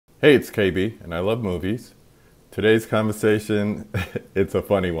Hey, it's KB, and I love movies. Today's conversation, it's a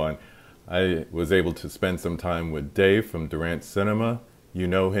funny one. I was able to spend some time with Dave from Durant Cinema. You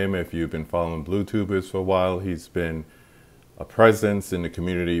know him if you've been following Bluetubers for a while. He's been a presence in the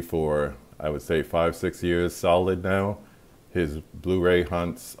community for, I would say, 5, 6 years solid now. His Blu-ray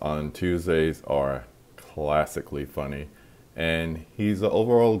hunts on Tuesdays are classically funny. And he's an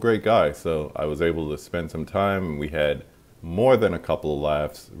overall great guy, so I was able to spend some time, and we had more than a couple of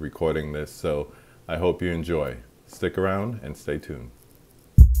laughs recording this, so I hope you enjoy. Stick around and stay tuned.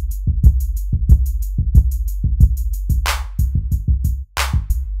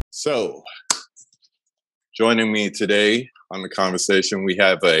 So, joining me today on the conversation, we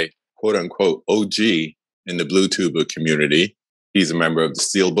have a quote-unquote OG in the BlueTuber community. He's a member of the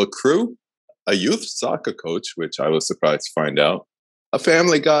STEELBOOK crew, a youth soccer coach, which I was surprised to find out, a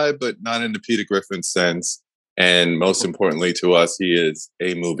family guy, but not in the Peter Griffin sense. And most importantly to us, he is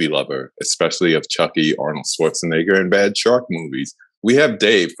a movie lover, especially of Chucky, Arnold Schwarzenegger, and bad shark movies. We have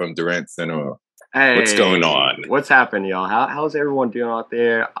Dave from Durant Cinema. Hey, what's going on? What's happening, y'all? How's everyone doing out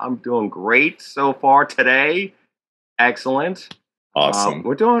there? I'm doing great so far today. Excellent. Awesome.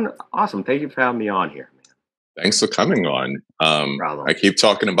 We're doing awesome. Thank you for having me on here, man. Thanks for coming on. I keep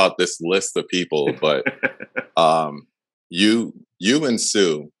talking about this list of people, but you and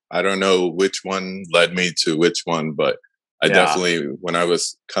Sue, I don't know which one led me to which one, but I definitely, when I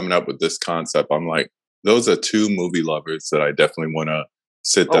was coming up with this concept, I'm like, those are two movie lovers that I definitely want to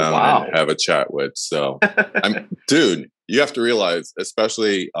sit down and have a chat with. So, dude, you have to realize,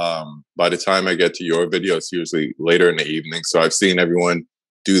 especially by the time I get to your video, it's usually later in the evening. So I've seen everyone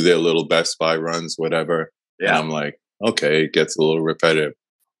do their little Best Buy runs, whatever. Yeah. And I'm like, okay, it gets a little repetitive.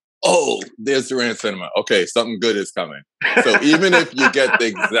 Oh, there's Durant Cinema. Okay, something good is coming. So even if you get the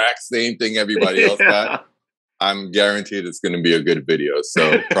exact same thing everybody else got, I'm guaranteed it's going to be a good video.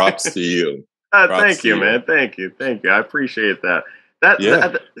 So props to you. Thank you, man. Thank you. I appreciate that.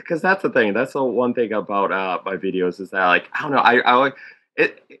 Because that's the thing. That's the one thing about my videos is that, like, I don't know. I like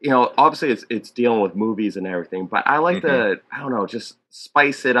it. You know, obviously it's dealing with movies and everything, but I like to, I don't know, just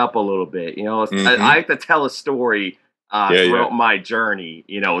spice it up a little bit. You know, I like to tell a story throughout my journey,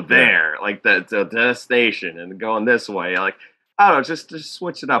 you know, like the destination and going this way. Like, I don't know, just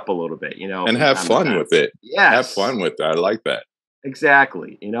switch it up a little bit, you know. And have fun with it. Yeah. Have fun with that. I like that.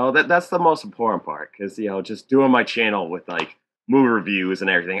 Exactly. You know, that's the most important part. Because, you know, just doing my channel with like movie reviews and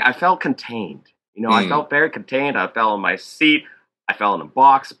everything, I felt contained. You know, I felt very contained. I fell in my seat. I fell in a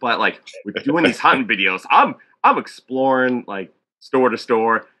box. But like with doing these hunting videos, I'm exploring like store to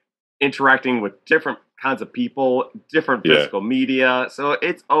store, interacting with different kinds of people, different physical media. So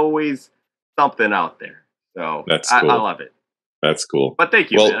it's always something out there. So that's cool. I love it. That's cool. But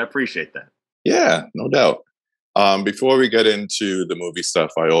thank you, man. I appreciate that. Yeah, no doubt. Before we get into the movie stuff,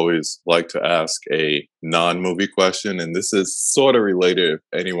 I always like to ask a non-movie question. And this is sort of related if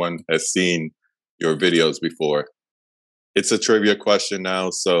anyone has seen your videos before. It's a trivia question now,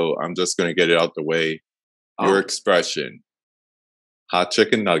 so I'm just going to get it out the way. Your expression, hot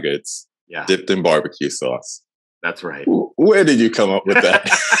chicken nuggets, dipped in barbecue sauce. That's right. Where did you come up with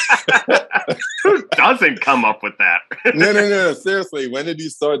that? Who doesn't come up with that? No. Seriously, when did you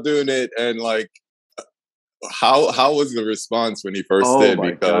start doing it? And like, how was the response when you first did?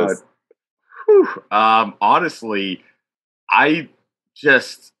 Because honestly, I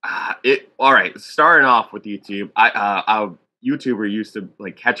just all right. Starting off with YouTube, a YouTuber used to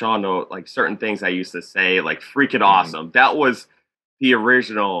like catch on to like certain things I used to say, like freaking awesome. That was the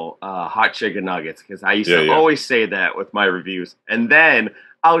original hot chicken nuggets, because I used to always say that with my reviews. And then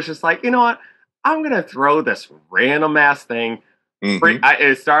I was just like, you know what? I'm going to throw this random ass thing.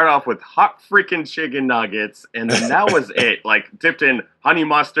 It started off with hot freaking chicken nuggets, and then that was it. Like dipped in honey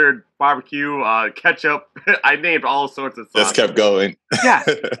mustard, barbecue, ketchup. I named all sorts of sauces. Just kept going. Yeah.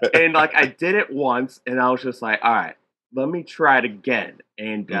 And like I did it once, and I was just like, all right, let me try it again.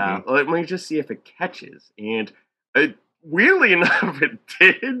 And let me just see if it catches. And weirdly enough, it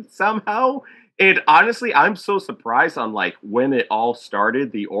did somehow. And honestly, I'm so surprised on like when it all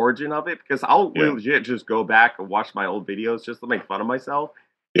started, the origin of it, because I'll legit just go back and watch my old videos just to make fun of myself.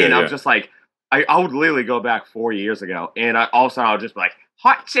 And I'm just like, I would literally go back 4 years ago, and I will just be like,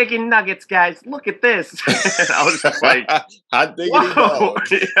 hot chicken nuggets, guys, look at this. And I was just like, hot diggity dog.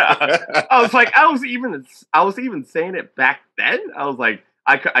 Yeah. I was like, I was even saying it back then. I was like,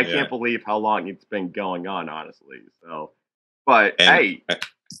 I can't believe how long it's been going on, honestly. So, but hey.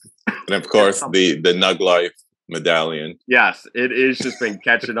 And of course, the Nug Life medallion. Yes, it is just been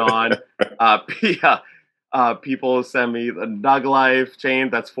catching on. People send me the Nug Life chain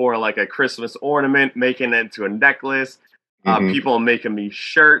that's for like a Christmas ornament, making it into a necklace. People making me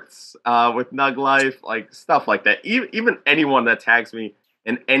shirts with Nug Life, like stuff like that. Even anyone that tags me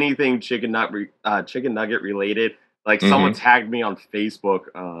in anything chicken nugget related, like someone tagged me on Facebook.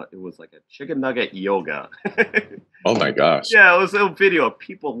 It was like a chicken nugget yoga. Oh my gosh! Yeah, it was a video of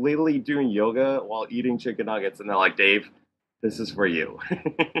people literally doing yoga while eating chicken nuggets, and they're like, "Dave, this is for you."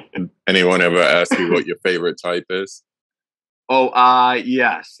 Anyone ever ask you what your favorite type is? Oh,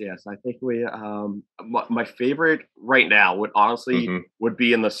 yes. I think my favorite right now would honestly would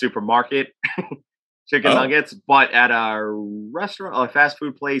be in the supermarket, chicken nuggets, but at a restaurant, a fast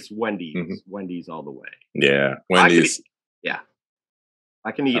food place, Wendy's. Wendy's all the way. Yeah, Wendy's.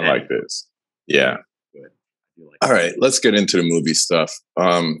 I can eat. I like this. Yeah. Good. All right, let's get into the movie stuff.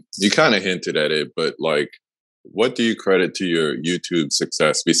 You kind of hinted at it, but like, what do you credit to your YouTube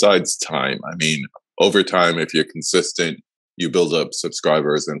success besides time? I mean, over time, if you're consistent, you build up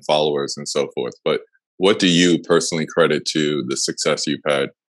subscribers and followers and so forth. But what do you personally credit to the success you've had?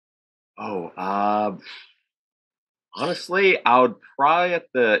 Honestly, I would probably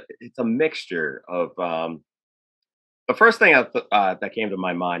it's a mixture of, the first thing that came to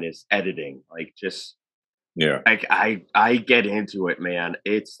my mind is editing. Like just, like I get into it, man.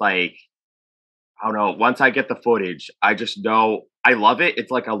 It's like, I don't know. Once I get the footage, I just know I love it.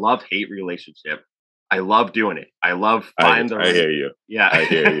 It's like a love-hate relationship. I love doing it. I love finding I hear you. Yeah. I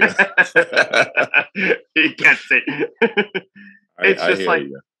hear you. He gets it. It's just like,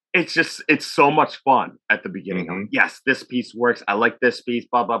 it's so much fun at the beginning. I'm like, yes, this piece works. I like this piece,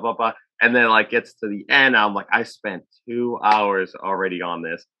 blah, blah, blah, blah. And then like gets to the end, I'm like, I spent 2 hours already on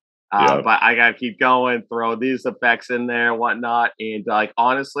this. But I gotta keep going, throw these effects in there, whatnot. And like,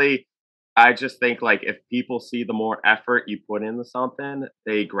 honestly, I just think like if people see the more effort you put into something,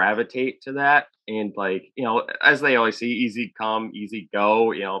 they gravitate to that. And like, you know, as they always see, easy come, easy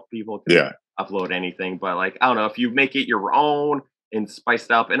go. You know, people can upload anything, but like, I don't know, if you make it your own and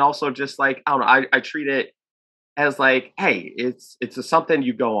spiced up, and also just like, I don't know, I treat it as like, hey, it's something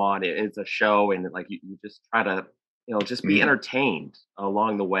you go on. It's a show, and like you just try to, you know, just be entertained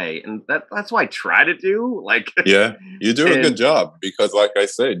along the way. And that's what I try to do. Like, yeah, you do a good job, because like I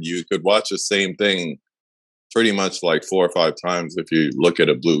said, you could watch the same thing pretty much like 4 or 5 times if you look at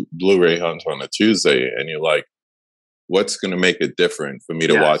a Blu-ray hunt on a Tuesday and you're like, what's going to make it different for me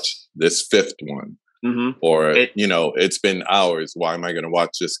to watch this 5th one? Or, you know, it's been hours. Why am I going to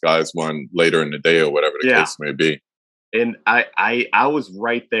watch this guy's one later in the day, or whatever the case may be? And I was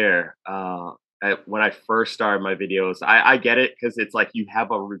right there. When I first started my videos, I get it, because it's like you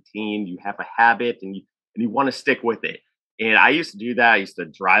have a routine, you have a habit, and you want to stick with it. And I used to do that. I used to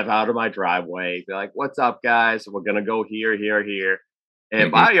drive out of my driveway, be like, "What's up, guys? We're gonna go here, here, here,"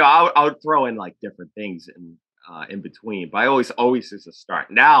 and I would throw in like different things in between. But I always is a start.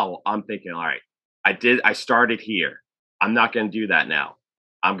 Now I'm thinking, all right, I started here. I'm not gonna do that now.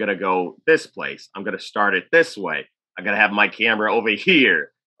 I'm gonna go this place. I'm gonna start it this way. I'm gonna have my camera over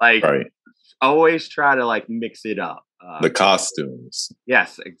here. Like, always try to like mix it up. The costumes.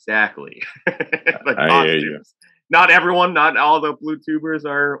 Yes, exactly. The costumes. Not everyone, not all the blue tubers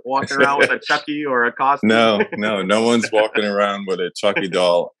are walking around with a Chucky or a costume. No one's walking around with a Chucky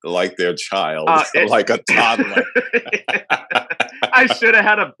doll like their child, like a toddler. I should have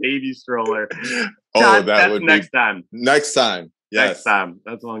had a baby stroller. That would be next time. Next time. Yes. Next time.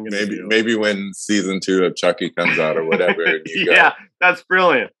 That's what I'm going to do. Maybe when season 2 of Chucky comes out or whatever. Yeah, that's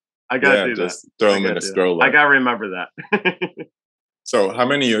brilliant. I got to do that. Just throw him in a stroller. I got to remember that. So how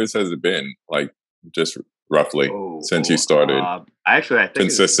many years has it been? Like, just roughly since you started? I think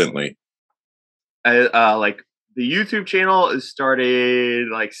consistently. Like the YouTube channel started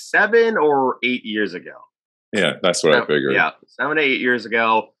like 7 or 8 years ago. Yeah, that's what I figured. Yeah, 7 to 8 years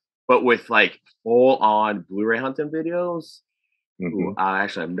ago, but with like full on Blu-ray hunting videos.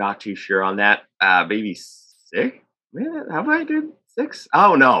 Actually, I'm not too sure on that. Maybe 6. Man, have I did 6?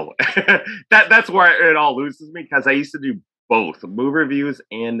 Oh no, that's where it all loses me, because I used to do both movie reviews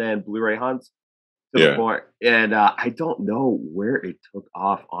and then Blu-ray hunts. And I don't know where it took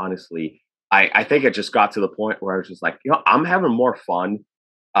off, honestly. I think it just got to the point where I was just like, you know, I'm having more fun.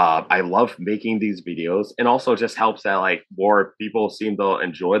 I love making these videos, and also just helps that like more people seem to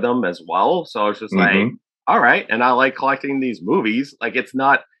enjoy them as well. So it's just like, all right. And I like collecting these movies. Like,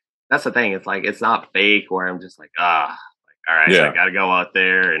 that's the thing. It's like, it's not fake where I'm just like, all right, I got to go out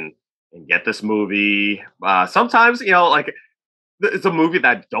there and get this movie. Sometimes, you know, like it's a movie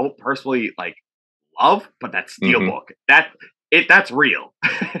that I don't personally like love, but that Steelbook, that's real.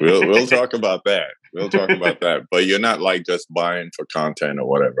 We'll talk about that. We'll talk about that. But you're not like just buying for content or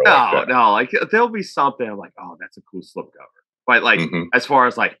whatever. No. Like there'll be something I'm like, oh, that's a cool slipcover. But like, as far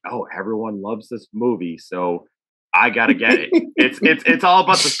as like, oh, everyone loves this movie, so I gotta get it. It's all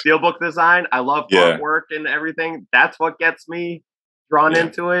about the steelbook design. I love artwork and everything. That's what gets me drawn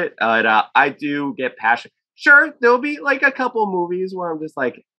into it. I do get passionate. Sure, there'll be like a couple movies where I'm just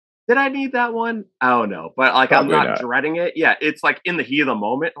like, did I need that one? I don't know, but like Probably I'm not not. dreading it. Yeah, it's like in the heat of the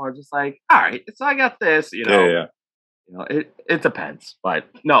moment, or I'm just like, all right, so I got this. It depends, but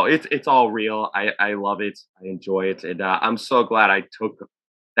no, it's all real. I love it. I enjoy it, and I'm so glad I took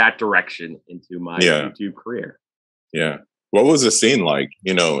that direction into my YouTube career. Yeah. What was the scene like?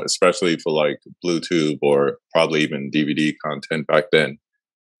 Especially for like Bluetooth or probably even DVD content back then.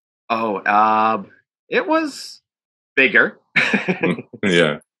 Oh, it was bigger,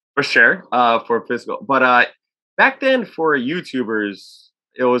 Yeah, for sure. For physical, but back then for YouTubers,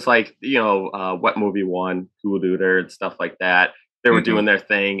 it was like What Movie One, Cool Duder, and stuff like that. They were doing their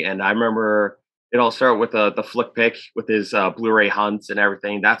thing, and I remember it all started with the flick pick with his Blu-ray hunts and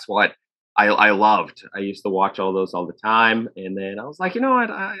everything. That's what I loved. I used to watch all those all the time, and then I was like, you know what,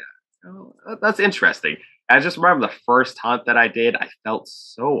 that's interesting. I just remember the first hunt that I did. I felt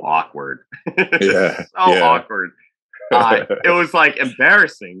so awkward, yeah, awkward. It was like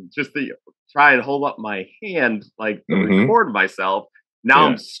embarrassing just to try and hold up my hand, like to record myself. Now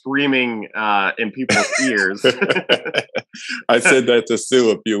I'm screaming in people's ears. I said that to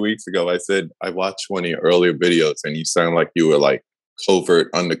Sue a few weeks ago. I said, I watched one of your earlier videos and you sound like you were like covert,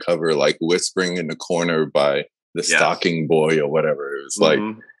 undercover, like whispering in the corner by the stocking boy or whatever. It was like,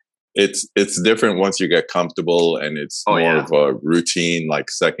 it's different once you get comfortable and it's more of a routine, like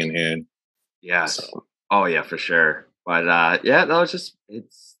secondhand. Yes. So. Oh yeah, for sure. But that was just,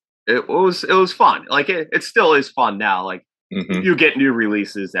 it was fun. Like it still is fun now. Like, you get new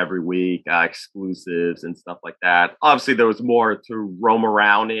releases every week, exclusives and stuff like that. Obviously, there was more to roam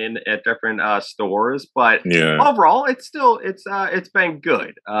around in at different stores, but overall, it's been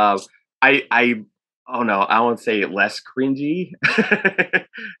good. I don't know, I won't say less cringy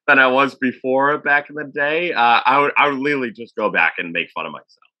than I was before back in the day. I would literally just go back and make fun of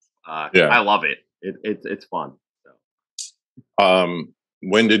myself. I love it. It's fun. So.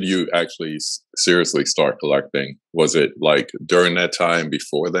 When did you actually seriously start collecting? Was it like during that time,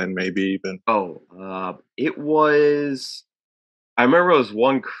 before then, maybe even? It was, I remember it was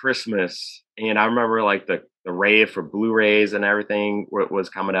one Christmas, and I remember like the rave for Blu-rays and everything was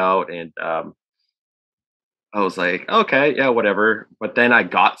coming out, and I was like, okay, yeah, whatever. But then I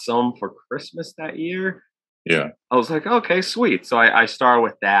got some for Christmas that year. Yeah. I was like, okay, sweet. So I started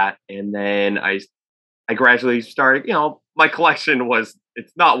with that, and then I gradually started, my collection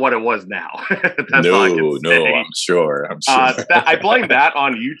it's not what it was now. That's all I can say. I'm sure. I blame that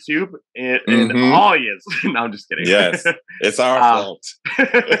on YouTube and audience. No, I'm just kidding. Yes, it's our fault.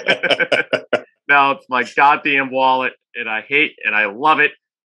 No, it's my goddamn wallet, and I hate and I love it.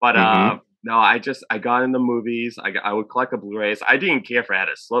 But no, I got in the movies. I would collect the Blu-rays. I didn't care if I had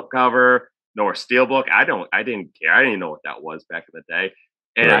a slipcover nor a steelbook. I didn't care. I didn't know what that was back in the day.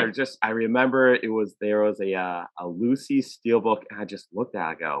 And I remember there was a Lucy steelbook, and I just looked at it,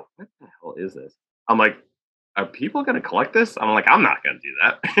 I go, what the hell is this? I'm like, are people going to collect this? I'm like, I'm not going to do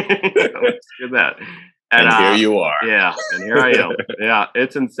that. Let's do that. And here you are. Yeah, and here I am. Yeah,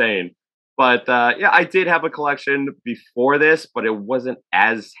 it's insane. But I did have a collection before this, but it wasn't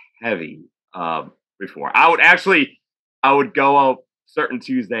as heavy before. I would go out certain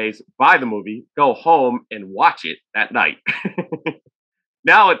Tuesdays, buy the movie, go home, and watch it at night.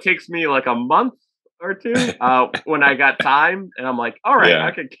 Now it takes me like a month or two when I got time, and I'm like, all right,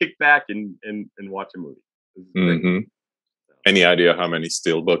 I can kick back and watch a movie. Any idea how many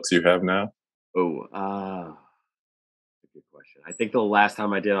steelbooks you have now? Oh, good question. I think the last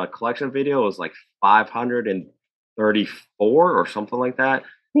time I did a collection video was like 534 or something like that.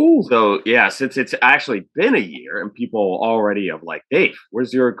 Ooh. So yeah, since it's actually been a year and people already have like, Dave,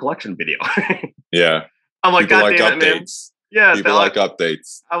 where's your collection video? Yeah, I'm like, God damn it, man. Yeah, people like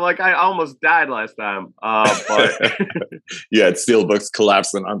updates. I'm like, I almost died last time. But you had steelbooks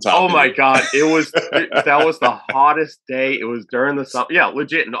collapsing on top. Oh my god, that was the hottest day. It was during the summer. Yeah,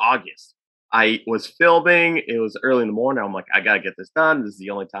 legit in August. I was filming. It was early in the morning. I'm like, I gotta get this done. This is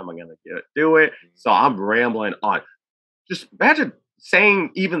the only time I'm gonna do it. So I'm rambling on. Just imagine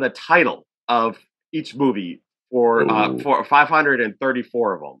saying even the title of each movie for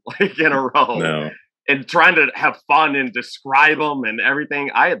 534 of them, like in a row. No. And trying to have fun and describe them and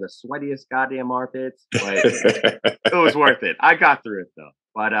everything. I had the sweatiest goddamn armpits, but it was worth it. I got through it though.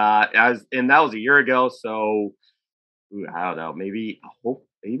 But and that was a year ago, so I don't know. Maybe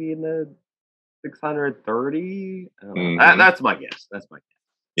in the 630. I don't know. That's my guess.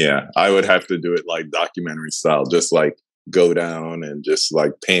 Yeah, I would have to do it like documentary style, just like go down and just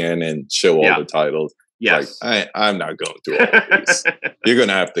like pan and show all the titles. Yes. Like, I'm not going through all of these. You're going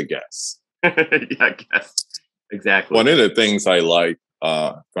to have to guess. Yeah, I guess. Exactly. One of the things I like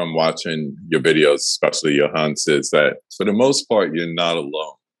from watching your videos, especially your hunts, is that for the most part, you're not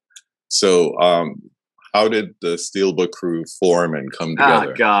alone. So, how did the Steelbook crew form and come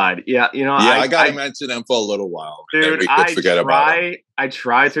together? Oh God, yeah, I gotta mention them for a little while, dude. then we could forget about them. I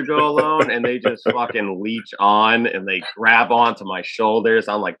try to go alone, and they just fucking leech on, and they grab onto my shoulders.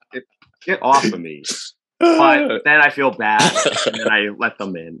 I'm like, get off of me! But then I feel bad, and then I let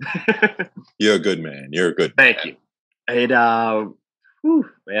them in. You're a good man. You're a good. Thank you. And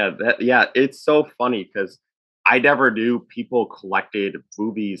it's so funny because I never knew people collected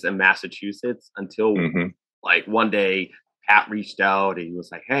movies in Massachusetts until like one day Pat reached out and he was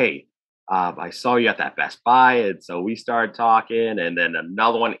like, "Hey, I saw you at that Best Buy," and so we started talking. And then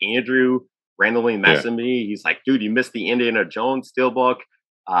another one, Andrew, randomly messaged me. He's like, "Dude, you missed the Indiana Jones Steelbook.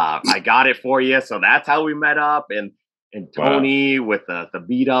 I got it for you." So that's how we met up. And Tony with the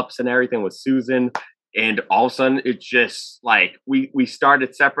beat ups and everything with Susan. And all of a sudden, it's just like we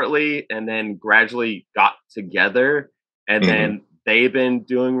started separately and then gradually got together. And then they've been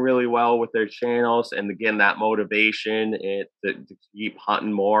doing really well with their channels and again, that motivation and to keep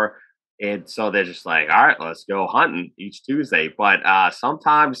hunting more. And so they're just like, all right, let's go hunting each Tuesday. But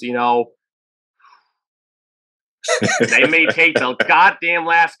sometimes, they may take the goddamn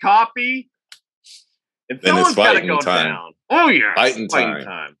last copy. And then someone's got to go time. down. Oh, yeah. Fighting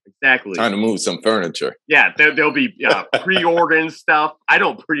time. Exactly. Time to move some furniture. Yeah, there'll be pre-ordering stuff. I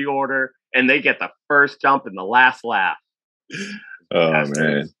don't pre-order, and they get the first jump and the last laugh. Oh,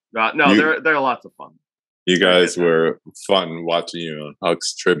 man. They're lots of fun. You guys were fun watching you on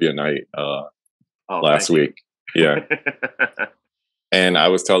Huck's Trivia Night last week. Yeah. And I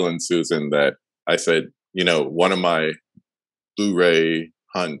was telling Susan that I said, one of my Blu-ray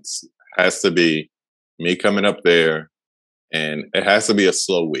hunts has to be me coming up there, and it has to be a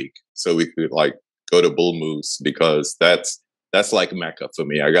slow week so we could like go to Bull Moose because that's like Mecca for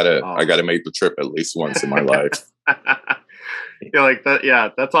me. I gotta make the trip at least once in my life. You're like that, yeah.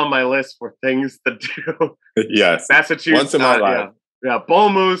 That's on my list for things to do. Yes, Massachusetts. Once in my life. Yeah.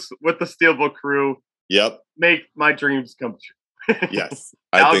 Bull Moose with the Steelbook crew. Yep. Make my dreams come true. Yes,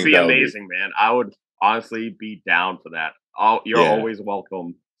 that would be amazing, man. I would honestly be down for that. You're always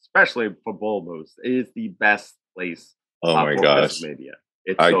welcome. Especially for Bull Moose. It is the best place. Oh my gosh.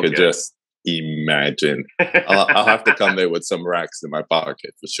 I could just imagine. I'll have to come there with some racks in my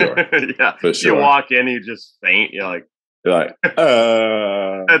pocket for sure. Yeah. For sure. You walk in, you just faint. You're like,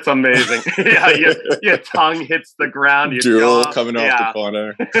 that's amazing. Yeah, your tongue hits the ground. Your drool coming off the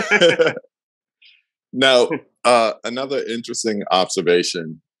corner. Now, another interesting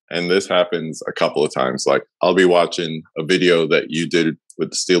observation, and this happens a couple of times. Like, I'll be watching a video that you did with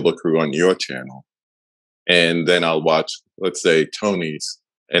the Steelbook crew on your channel, and then I'll watch, let's say, Tony's,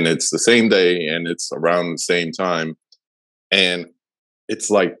 and it's the same day and it's around the same time, and it's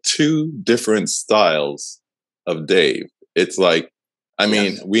like two different styles of Dave. It's like, I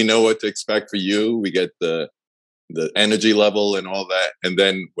mean, we know what to expect for you. We get the energy level and all that, and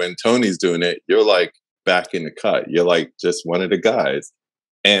then when Tony's doing it, you're like back in the cut. You're like just one of the guys.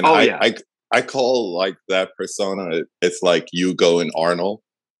 And I call like that persona, it's like you go in Arnold.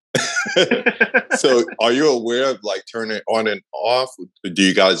 So are you aware of like turning it on and off? Do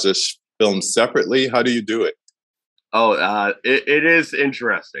you guys just film separately? How do you do it? Oh, it is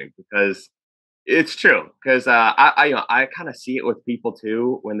interesting because it's true. Because I kind of see it with people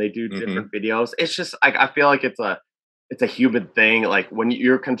too when they do different videos. It's just I feel like it's a human thing. Like when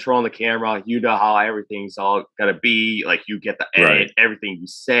you're controlling the camera, you know how everything's all gonna be. Like you get the edit, everything you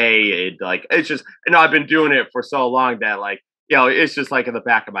say. It's just, I've been doing it for so long that it's just like in the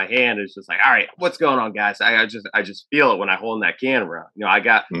back of my hand. It's just like, all right, what's going on, guys? I just feel it when I hold in that camera. I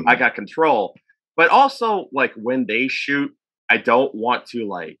got control. But also like when they shoot, I don't want to be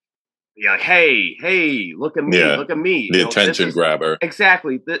like, hey, look at me, look at me. The attention grabber.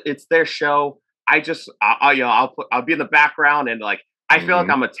 Exactly. It's their show. I'll be in the background and I feel like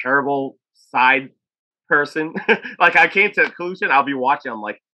I'm a terrible side person. Like I came to a conclusion. I'll be watching. I'm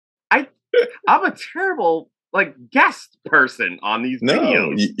like, I'm a terrible guest person on these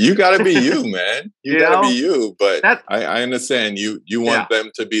videos. No, you got to be you, man. You got to be you. But I understand you want them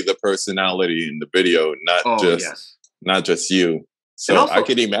to be the personality in the video, not just you. So also, I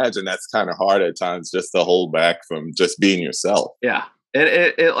can imagine that's kind of hard at times just to hold back from just being yourself. Yeah.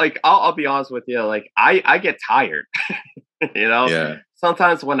 And I'll be honest with you, I get tired, Yeah.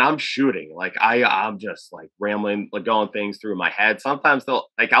 Sometimes when I'm shooting, I'm just rambling, going things through my head. Sometimes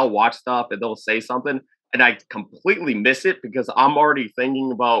I'll watch stuff and they'll say something, and I completely miss it because I'm already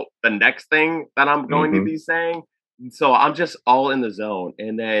thinking about the next thing that I'm going to be saying. So I'm just all in the zone.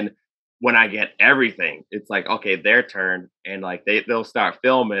 And then when I get everything, it's like, okay, their turn. And like they'll start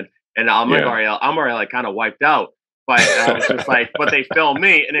filming. And I'm already like kind of wiped out. But I was just like, but they film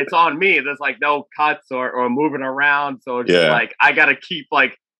me and it's on me. There's like no cuts or moving around. So it's just like I gotta keep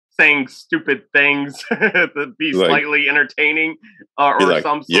like saying stupid things to be slightly entertaining or like,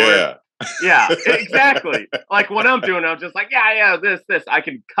 some sort. Yeah, exactly. Like when I'm doing, I'm just like, this. I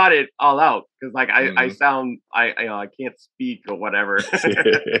can cut it all out because like I sound, I can't speak or whatever.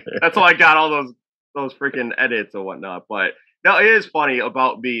 That's why I got all those freaking edits or whatnot. But no, it is funny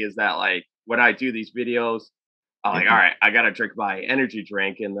about me is that like when I do these videos, I'm like, all right, I gotta drink my energy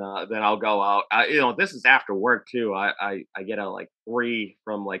drink, and then I'll go out. This is after work too. I get out like 3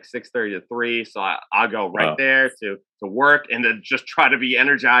 from like 6:30 to 3, so I'll go right there to work, and then just try to be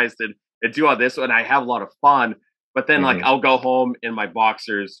energized and do all this, and I have a lot of fun. But then like I'll go home in my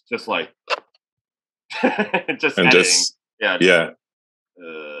boxers, just like just and editing.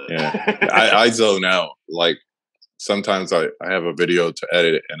 I zone out. Like sometimes I have a video to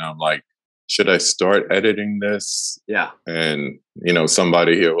edit, and I'm like, should I start editing this? Yeah. And,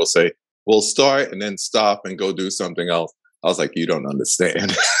 somebody here will say, we'll start and then stop and go do something else. I was like, you don't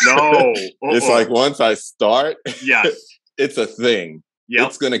understand. No. It's like once I start, yes, it's a thing. Yep.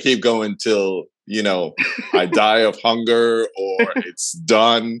 It's going to keep going till, I die of hunger or it's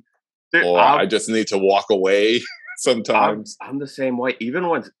done. Dude, or I just need to walk away sometimes. I'm the same way. Even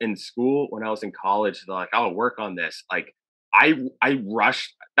when in school, when I was in college, they're like, I'll work on this. Like, I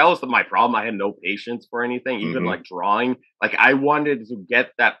rushed. That was my problem. I had no patience for anything, even like drawing. Like I wanted to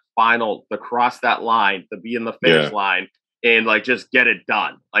get that to cross that line, to be in the finish line, and like just get it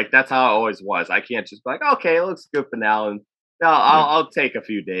done. Like that's how it always was. I can't just be like, okay, it looks good for now, and no, I'll take a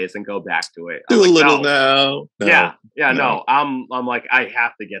few days and go back to it. Do a little now. No. No. I'm like, I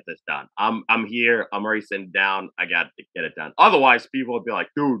have to get this done. I'm here. I'm already sitting down. I got to get it done. Otherwise, people would be like,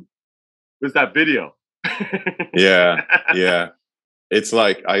 dude, where's that video? Yeah. It's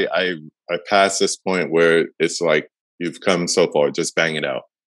like I passed this point where it's like you've come so far, just bang it out,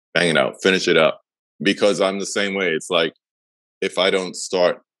 finish it up. Because I'm the same way. It's like if I don't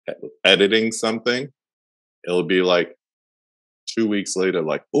start editing something, it'll be like 2 weeks later,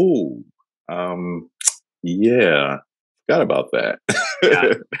 like, forgot about that.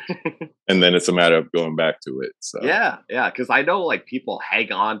 And then it's a matter of going back to it. So because I know like people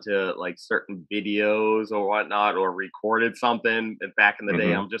hang on to like certain videos or whatnot, or recorded something back in the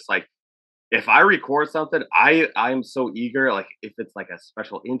day. I'm just like, if I record something, I'm so eager. Like if it's like a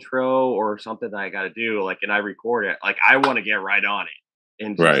special intro or something that I got to do, like, and I record it, like I want to get right on it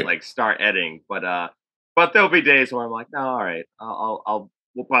and just like start editing. But there'll be days where I'm like, no, all right, well,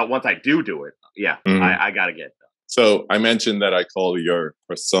 once I do it, I got to get it done. So I mentioned that I call your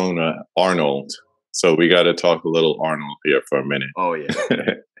persona Arnold. So we got to talk a little Arnold here for a minute. Oh, yeah.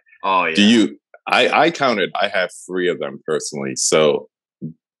 Oh, yeah. Do you, I counted, I have 3 of them personally. So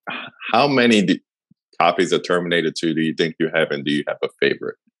how many copies of Terminator 2 do you think you have? And do you have a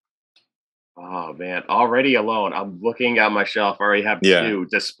favorite? Oh, man. Already alone, I'm looking at my shelf. I already have 2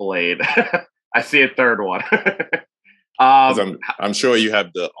 displayed. I see a 3rd one. I'm sure you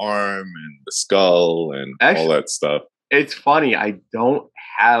have the arm and the skull and all that stuff. It's funny. I don't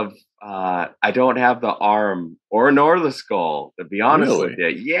have the arm nor the skull, to be honest with you.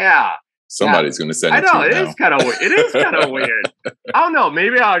 Yeah. Somebody's going to send it to you now. It is kind of weird. I don't know.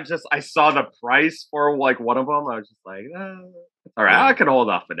 Maybe I saw the price for like one of them. I was just like, all right, I can hold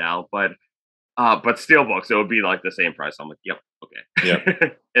off for now. But SteelBooks, it would be like the same price. I'm like, yep, okay.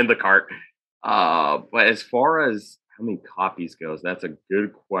 Yep. In the cart. But as far as how many copies goes, that's a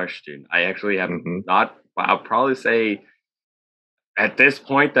good question. I actually have not. I'll probably say at this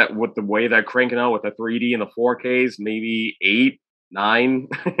point that with the way they're cranking out with the 3D and the 4Ks, maybe 8, 9,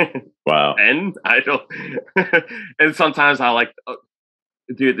 wow, 10. I don't. And sometimes I like,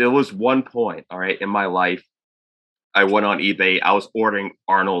 dude. There was one point, all right, in my life, I went on eBay. I was ordering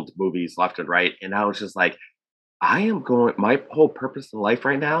Arnold movies left and right, and I was just like, my whole purpose in life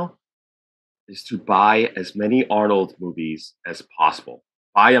right now is to buy as many Arnold movies as possible.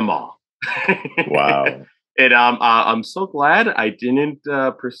 Buy them all. Wow. And I'm so glad I didn't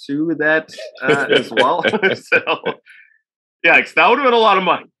pursue that as well. So, because that would have been a lot of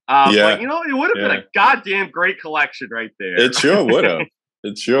money. But, it would have been a goddamn great collection right there. It sure would have.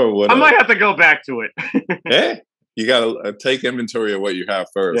 I might have to go back to it. Hey, you got to take inventory of what you have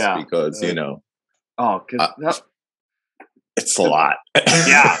first because, Oh, because... it's a lot.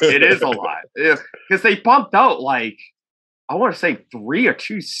 Yeah, it is a lot. Because they bumped out like, I want to say 3 or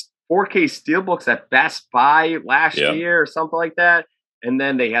 4K steelbooks at Best Buy last year or something like that. And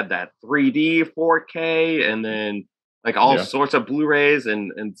then they had that 3D 4K and then like all sorts of Blu-rays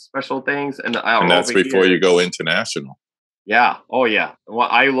and special things. And that's before you go international. Yeah. Oh, yeah. Well,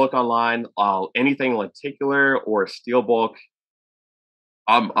 I look online, anything lenticular or steelbook,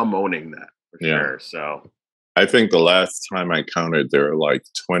 I'm owning that for sure. So I think the last time I counted, there were like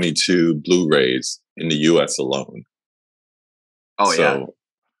 22 Blu-rays in the US alone. Oh, so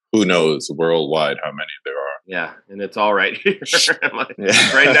who knows worldwide how many there are. Yeah. And it's all right here.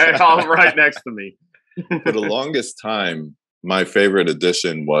 Right there, all right next to me. For the longest time, my favorite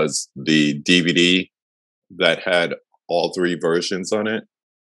edition was the DVD that had all 3 versions on it.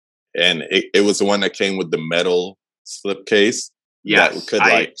 And it was the one that came with the metal slipcase that could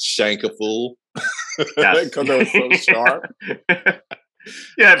like shank a fool because it was so sharp.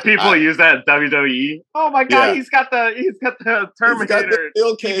 People use that at WWE. Oh my god, he's got the Terminator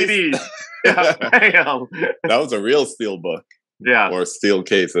steel case. DVD. Bam. That was a real steel book. Yeah. Or steel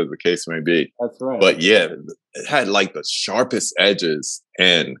case, as the case may be. That's right. But it had like the sharpest edges.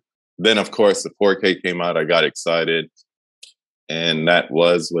 And then, of course, the 4K came out. I got excited. And that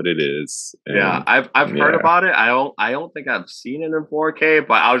was what it is. And, I've heard about it. I don't think I've seen it in 4K,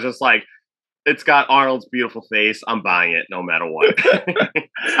 but I was just like, it's got Arnold's beautiful face. I'm buying it no matter what.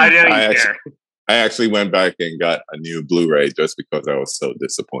 I didn't even care. I actually went back and got a new Blu-ray just because I was so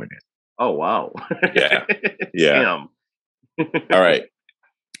disappointed. Oh, wow. Yeah. Damn. All right.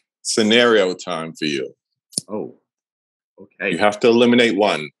 Scenario time for you. Oh, okay. You have to eliminate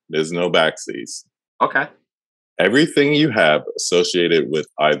one. There's no backsies. Okay. Everything you have associated with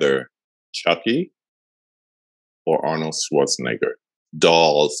either Chucky or Arnold Schwarzenegger.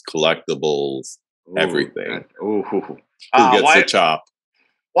 Dolls, collectibles, everything. Ooh. Who gets the chop?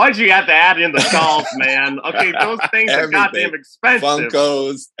 Why'd you have to add in the dolls, man? Okay, those things are goddamn expensive.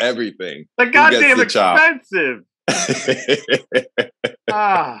 Funkos, everything. They're goddamn expensive.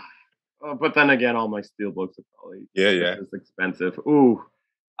 But then again, all my steelbooks are probably just expensive. Ooh.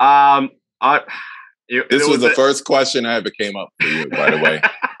 This was the first question I ever came up for you, by the way.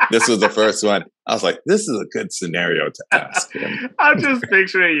 This was the first one. I was like, this is a good scenario to ask him. I'm just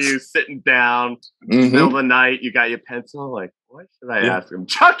picturing you sitting down, middle of the night, you got your pencil, like, what should I ask him?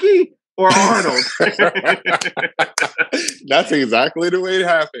 Chucky or Arnold? That's exactly the way it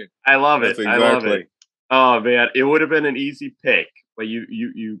happened. I love it. I love it. Oh man, it would have been an easy pick, but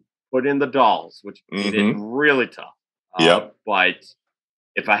you put in the dolls, which made it really tough. But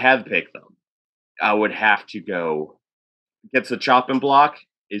if I had to pick them, I would have to go. Gets the chopping block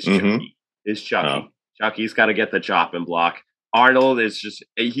is Chucky. Is Chucky. Chucky's got to get the chopping block. Arnold is just,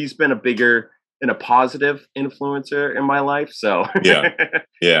 he's been a positive influencer in my life. So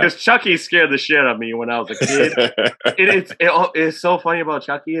because Chucky scared the shit out of me when I was a kid. It's so funny about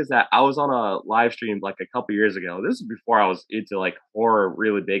Chucky is that I was on a live stream like a couple years ago. This is before I was into like horror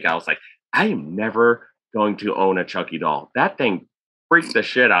really big. I was like, I am never going to own a Chucky doll. That thing freaked the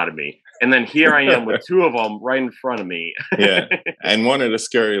shit out of me. And then here I am with 2 of them right in front of me. And one of the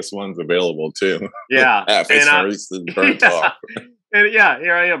scariest ones available too. Half his face is burnt off. And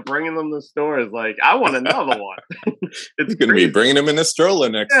here I am bringing them to stores. Like, I want another one. It's going to be bringing them in a stroller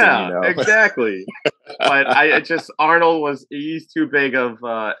next thing you know. Exactly. But Arnold he's too big of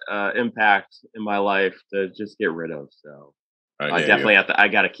impact in my life to just get rid of. So I definitely I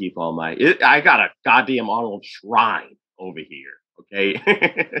got to keep all I got a goddamn Arnold shrine over here. Okay.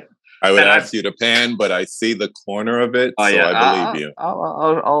 I would ask you to pan, but I see the corner of it, so I believe you.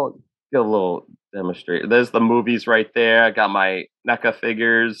 I'll get a little demonstrate. There's the movies right there. I got my NECA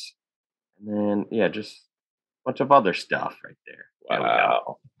figures, and then just a bunch of other stuff right there.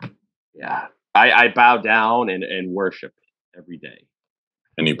 Wow. Yeah, I bow down and worship it every day.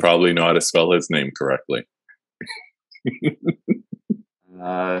 And you probably know how to spell his name correctly.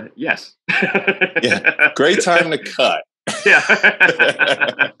 Yes. Great time to cut.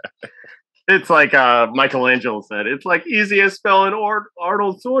 It's like Michelangelo said, it's like easy as spelling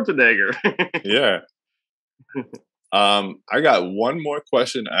Arnold Schwarzenegger. I got one more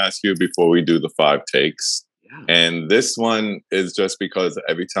question to ask you before we do the 5 takes. And this one is just because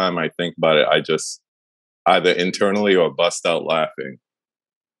every time I think about it, I just either internally or bust out laughing.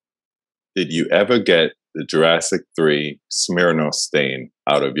 Did you ever get the Jurassic 3 Smirnoff stain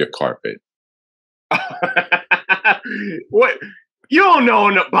out of your carpet? What? You don't know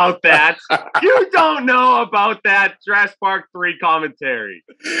about that. You don't know about that Jurassic Park 3 commentary.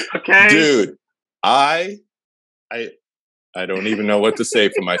 Okay? Dude, I don't even know what to say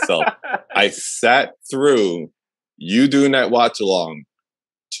for myself. I sat through you doing that watch along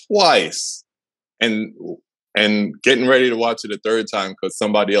twice. And and getting ready to watch it a third time because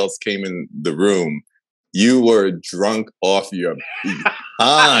somebody else came in the room. You were drunk off your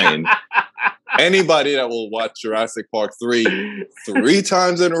behind. Anybody that will watch Jurassic Park 3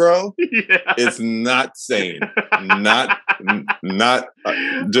 times in a row is not sane. Not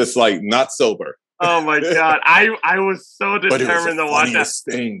just like not sober. Oh my God. I was so determined to watch that.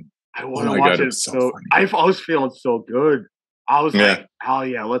 Thing. I want to watch it so I was feeling so good. I was like, hell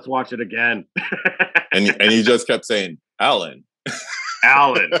yeah, let's watch it again. and you just kept saying, Alan.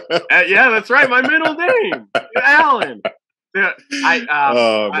 Alan. Yeah, that's right. My middle name. Alan. Yeah,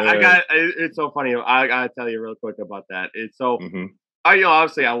 I got. It's so funny. I gotta tell you real quick about that. It's so.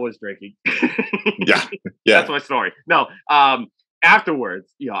 Obviously, I was drinking. yeah. That's my story. No.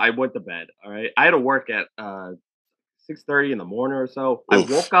 Afterwards, I went to bed. All right. I had to work at 6:30 in the morning or so. Oof.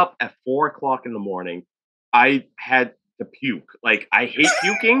 I woke up at 4:00 in the morning. I had to puke. Like I hate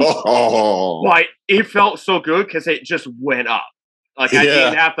puking, but it felt so good because it just went up. Like I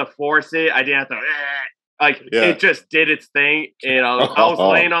didn't have to force it. I didn't have to. It just did its thing. And I was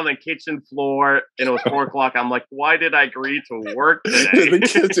laying on the kitchen floor, and it was 4:00. I'm like, why did I agree to work today? The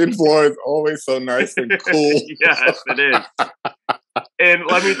kitchen floor is always so nice and cool. Yes, it is. And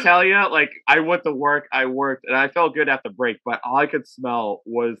let me tell you, like, I went to work, I worked, and I felt good at the break, but all I could smell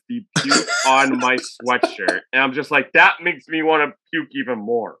was the puke on my sweatshirt. And I'm just like, that makes me want to puke even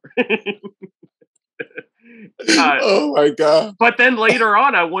more. Oh my God. But then later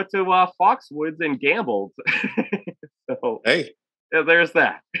on, I went to Foxwoods and gambled. So, hey, there's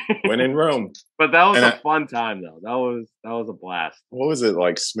that. When in Rome. But that was a fun time, though. That was a blast. What was it,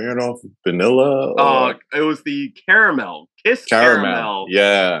 like Smirnoff vanilla? Oh, it was the caramel. Kiss caramel.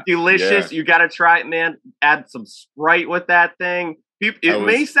 Yeah. Delicious. Yeah. You got to try it, man. Add some Sprite with that thing. It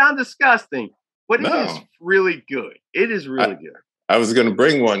may sound disgusting, but it is really good. It is really good. I was going to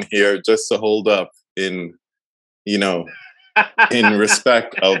bring one here just to hold up in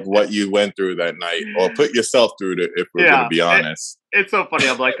respect of what you went through that night, or put yourself through it, if we're going to be honest. It's so funny.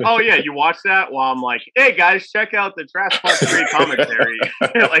 I'm like, oh yeah, you watched that? Well, I'm like, hey guys, check out the Jurassic Park 3 commentary,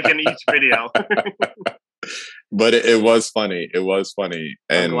 like in each video. But it was funny. It was funny.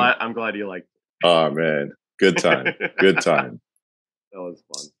 And I'm glad you liked it. Oh man, good time. Good time. That was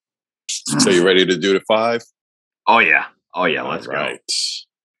fun. So you ready to do the 5? Oh yeah. Let's go. I'm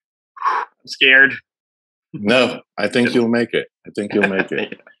scared. No, I think you'll make it. Yeah.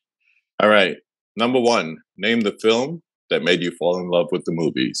 All right. Number 1, name the film that made you fall in love with the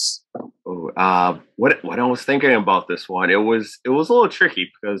movies. What I was thinking about this one, it was a little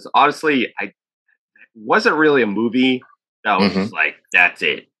tricky because honestly, I wasn't really a movie that was just like, that's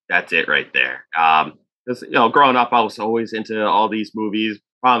it right there. Because growing up, I was always into all these movies,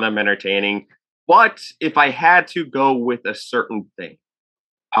 found them entertaining. But if I had to go with a certain thing,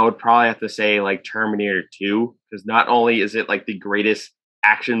 I would probably have to say like Terminator 2, because not only is it like the greatest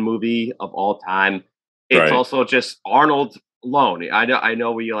action movie of all time, it's also just Arnold alone. I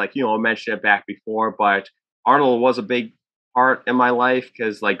know we mentioned it back before, but Arnold was a big part in my life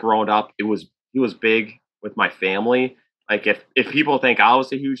because like growing up, he was big with my family. Like if people think I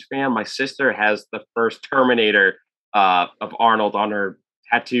was a huge fan, my sister has the first Terminator of Arnold on her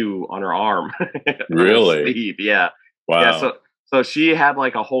tattoo on her arm. Really? Sleeve. Yeah. Wow. Yeah, so she had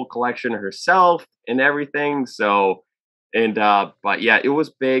like a whole collection herself and everything. So, but yeah, it was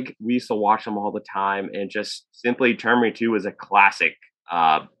big. We used to watch them all the time, and just simply Terminator 2 is a classic,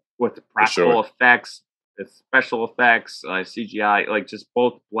 with practical effects, the special effects, CGI, like just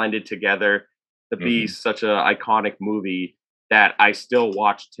both blended together to be such an iconic movie that I still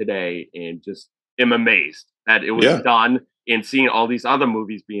watch today and just am amazed that it was done, and seeing all these other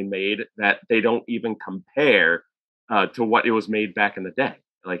movies being made that they don't even compare to what it was made back in the day.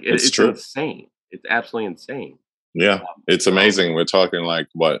 Like it's insane. It's absolutely insane. Yeah, it's amazing. We're talking like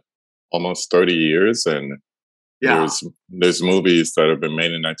what, almost 30 years, and there's movies that have been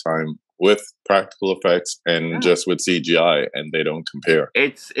made in that time with practical effects and just with CGI, and they don't compare.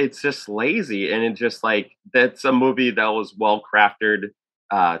 It's just lazy, and it's just like that's a movie that was well crafted,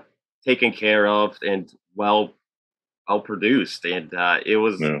 taken care of, and well produced, and it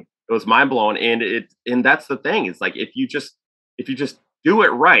was mind blowing. And that's the thing. It's like if you just do it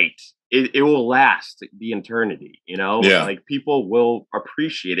right, it will last the eternity. Like people will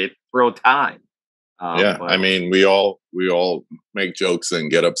appreciate it for a time. I mean, we all make jokes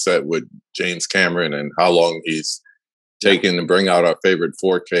and get upset with James Cameron and how long he's taken to bring out our favorite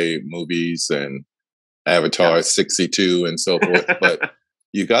 4K movies and Avatar 62 and so forth. But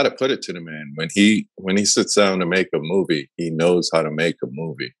you got to put it to the man, when he sits down to make a movie, he knows how to make a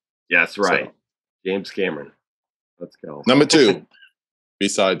movie. Yes, right. So, James Cameron. Let's go. Number 2,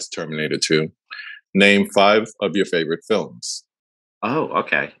 besides Terminator 2, Name 5 of your favorite films. Oh,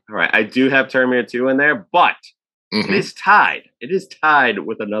 okay. All right. I do have Terminator 2 in there, but it is tied. It is tied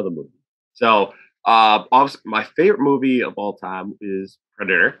with another movie. So, obviously, my favorite movie of all time is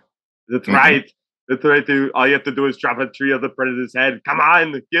Predator. That's right. That's right, dude. All you have to do is drop a tree of the Predator's head. Come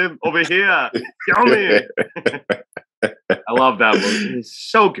on, give over here. Kill me. I love that movie. It's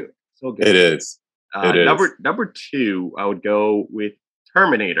so good. So good. It is. Number 2, I would go with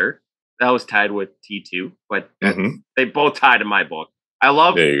Terminator. That was tied with T2, but they both tied in my book. I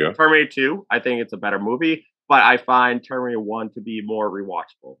love Terminator 2. I think it's a better movie, but I find Terminator 1 to be more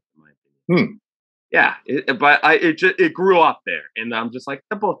rewatchable, in my opinion. Yeah, it grew up there, and I'm just like,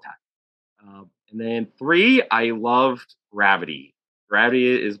 they're both tied. And then 3, I loved Gravity.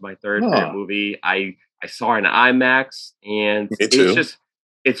 Gravity is my third favorite movie. I saw it in IMAX, and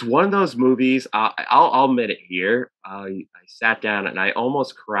it's one of those movies. I'll admit it here. I sat down and I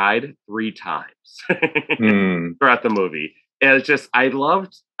almost cried 3 times throughout the movie. And it's just, I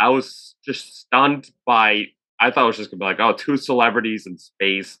was just stunned by, I thought it was just gonna be like, 2 celebrities in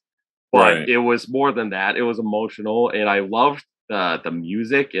space. But it was more than that. It was emotional, and I loved the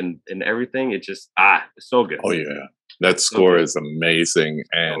music and everything. It just, it's so good. Oh yeah. That score is amazing.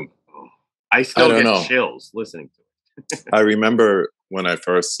 And I still get chills listening to it. I remember when I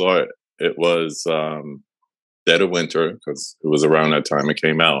first saw it, it was dead of winter, because it was around that time it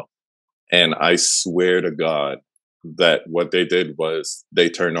came out. And I swear to God that what they did was they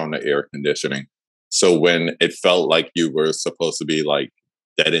turned on the air conditioning. So when it felt like you were supposed to be like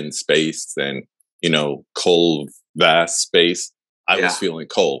dead in space and, cold, vast space, I was feeling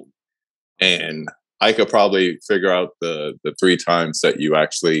cold. And I could probably figure out the 3 times that you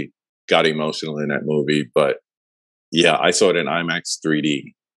actually got emotional in that movie. But yeah, I saw it in IMAX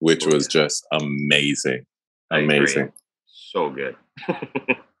 3D, which was just amazing. Amazing. So good.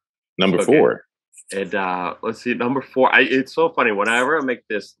 Number 4. And let's see, number 4. It's so funny. Whenever I make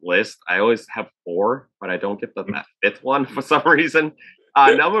this list, I always have 4, but I don't get that 5th one for some reason.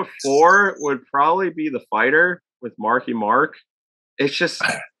 Number 4 would probably be The Fighter with Marky Mark. It's just,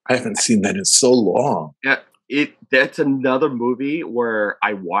 I haven't seen that in so long. Yeah, that's another movie where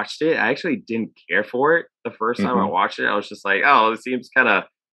I watched it. I actually didn't care for it the first time I watched it. I was just like, oh, it seems kind of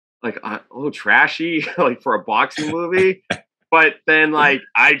like a little trashy, like for a boxing movie. But then, like,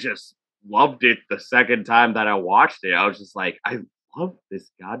 I just loved it the second time that I watched it. I was just like, I love this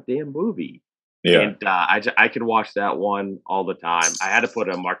goddamn movie. Yeah. And I could watch that one all the time. I had to put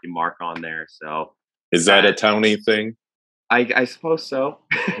a Marky Mark on there. So is that a townie thing? I suppose so.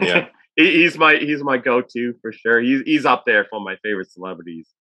 Yeah. He's my go-to for sure. He's up there for my favorite celebrities.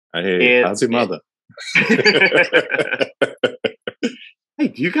 I hear you. How's your mother? Hey,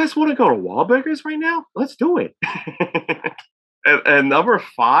 do you guys want to go to Wahlburgers right now? Let's do it. and number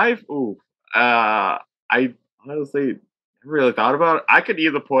 5, I honestly never really thought about it. I could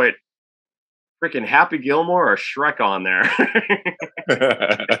either put freaking Happy Gilmore or Shrek on there.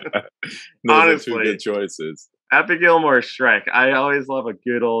 Those are 2 good choices. Happy Gilmore or Shrek. I always love a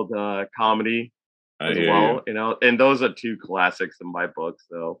good old comedy as well, and those are 2 classics in my book.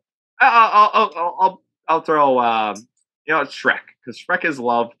 So I'll throw Shrek, because Shrek is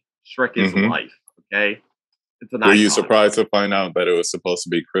love, Shrek is life. Okay, it's an icon. Were you surprised to find out that it was supposed to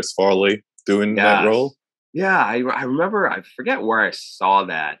be Chris Farley doing that role? Yeah, I remember. I forget where I saw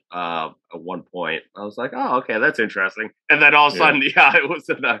that at one point. I was like, oh, okay, that's interesting. And then all of a sudden, it was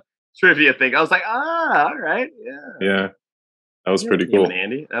in a trivia thing. I was like, all right, yeah, that was pretty cool.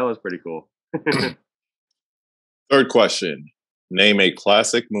 Andy, that was pretty cool. Third question: name a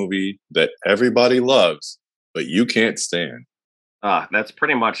classic movie that everybody loves, but you can't stand. That's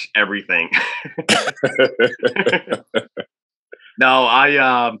pretty much everything. No,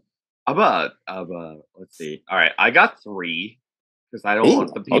 let's see. All right, I got 3 because I don't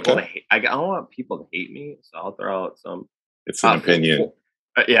want the people to hate. I don't want people to hate me, so I'll throw out some. It's an opinion.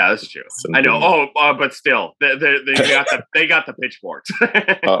 Yeah, that's true. I know. But still, they got the pitchforks.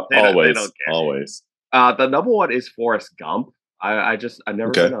 Always, don't care. Always. The number 1 is Forrest Gump. I've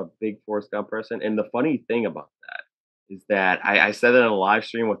never been a big Forrest Gump person, and the funny thing about that is that I said it in a live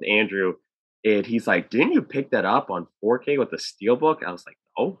stream with Andrew, and he's like, "Didn't you pick that up on 4K with the Steelbook?" I was like,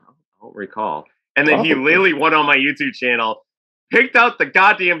 "Oh, I don't recall." And then he literally went on my YouTube channel, picked out the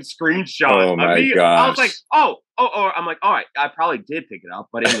goddamn screenshot of me. Gosh. I was like, oh, I'm like, all right, I probably did pick it up,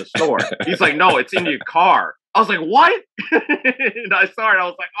 but in the store. He's like, no, it's in your car. I was like, what? And I saw it. I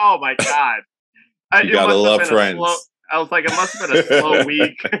was like, oh my God. You gotta love Friends. I was like, it must have been a slow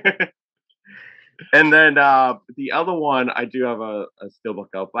week. And then the other one, I do have a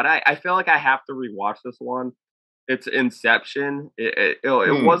Steelbook up, but I feel like I have to rewatch this one. It's Inception. It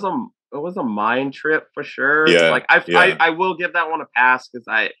was was a mind trip for sure. Yeah, Like yeah. I will give that one a pass because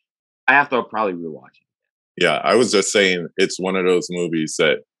I have to probably rewatch it. Yeah, I was just saying it's one of those movies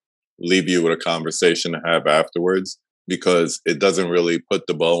that leave you with a conversation to have afterwards because it doesn't really put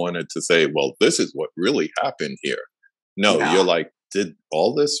the bow on it to say, well, this is what really happened here. No, you're Yeah, like, did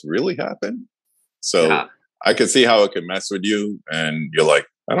all this really happen? So yeah. I could see how it could mess with you, and you're like,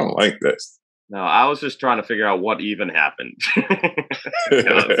 I don't like this. No, I was just trying to figure out what even happened. To be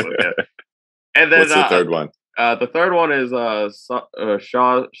honest with you. And then What's the third one? the third one is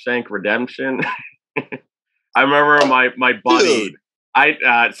Shawshank Redemption. I remember my buddy. Dude,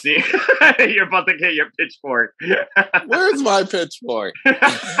 I see you're about to get your pitchfork. where's my pitchfork?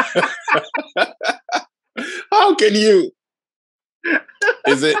 How can you?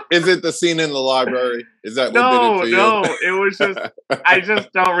 Is it the scene in the library? Is that what did it for you? No, it was just I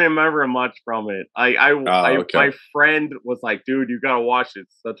just don't remember much from it. Okay. My friend was like, "Dude, you gotta watch it.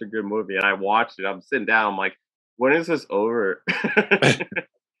 It's such a good movie." And I watched it. I'm sitting down. I'm like, "When is this over?"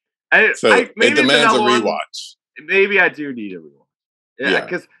 So it Maybe demands a one, rewatch. maybe I do need a rewatch. Yeah, Yeah.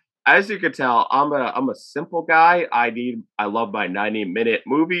 because as you can tell, I'm a simple guy. I love my 90-minute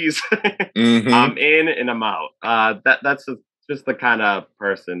movies. Mm-hmm. I'm in and I'm out. That's just the kind of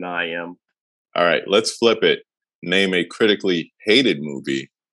person I am. All right, let's flip it. Name a critically hated movie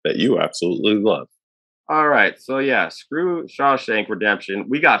that you absolutely love. All right, so yeah, screw Shawshank Redemption.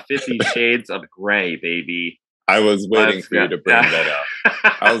 We got 50 Shades of Grey, baby. I was waiting Let's for you go. to bring that up.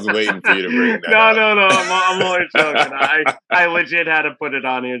 I was waiting for you to bring that no, up. No, I'm only joking. I legit had to put it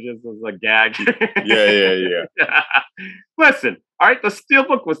on here just as a gag. Yeah. Listen, all right, the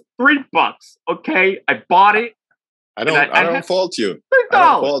Steelbook was $3. Okay, I bought it. I don't fault you. $3. I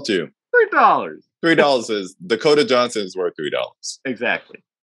don't fault you. $3. $3 is Dakota Johnson is worth $3. Exactly.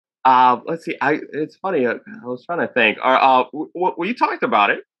 Let's see. It's funny. I was trying to think. Well, you talked about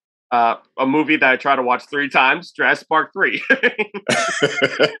it. A movie that I try to watch 3 times. Jurassic Park 3.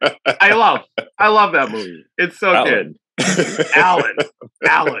 I love that movie. It's so Alan. good.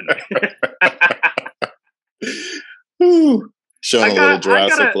 Alan. Showing a little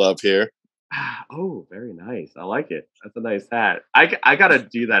Jurassic love here. Oh, very nice. I like it. That's a nice hat. I gotta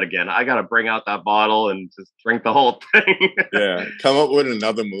do that again. I gotta bring out that bottle and just drink the whole thing. Yeah, come up with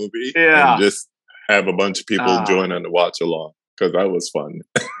another movie. Yeah, and just have a bunch of people join on the watch along because that was fun.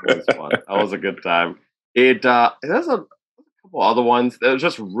 That was fun. That was a good time. It there's a couple other ones. That was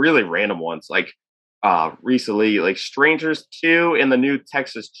just really random ones. Like recently, like Strangers 2 and the new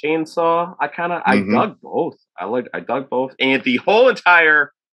Texas Chainsaw. I dug both. I dug both, and the whole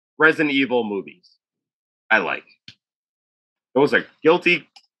entire Resident Evil movies. I like. Those are guilty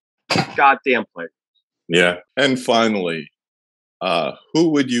goddamn pleasures. Yeah. And finally, who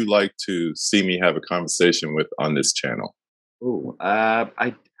would you like to see me have a conversation with on this channel? Ooh,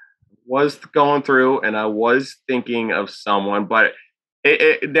 I was going through and I was thinking of someone, but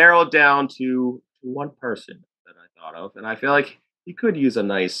it narrowed down to one person that I thought of, and I feel like he could use a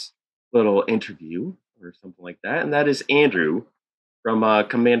nice little interview or something like that, and that is Andrew from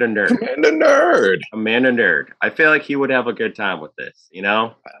Commander Nerd. Commander Nerd. I feel like he would have a good time with this, you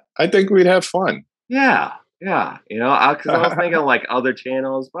know? I think we'd have fun. Yeah. You know, because I was thinking like other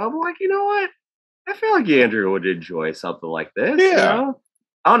channels, but I'm like, you know what? I feel like Andrew would enjoy something like this. Yeah. You know?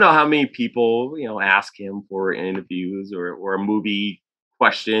 I don't know how many people, you know, ask him for interviews or movie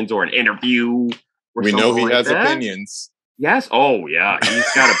questions or an interview. Or we know he like has that. opinions. Yes. Oh, yeah.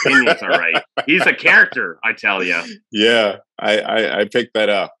 He's got opinions, all right. He's a character, I tell you. Yeah, I picked that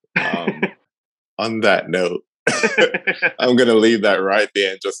up. On that note, I'm going to leave that right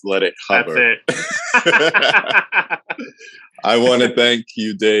there and just let it hover. That's it. I want to thank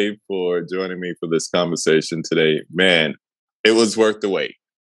you, Dave, for joining me for this conversation today. Man, it was worth the wait.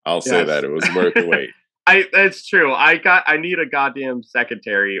 I'll say that. It was worth the wait. It's true. I need a goddamn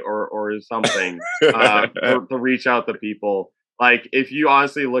secretary or something to reach out to people. Like, if you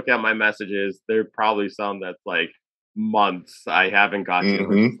honestly look at my messages, there are probably some that's like months I haven't got to.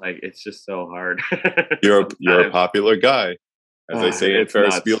 It's like, it's just so hard. You're a popular guy. As they say in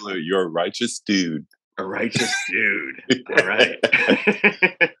Ferris nuts. Bueller, you're a righteous dude. A righteous dude. All right.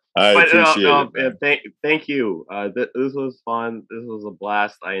 I appreciate it. Man. Thank you. This was fun. This was a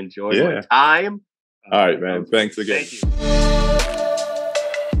blast. I enjoyed my time. All right, man. Thanks again. Thank you.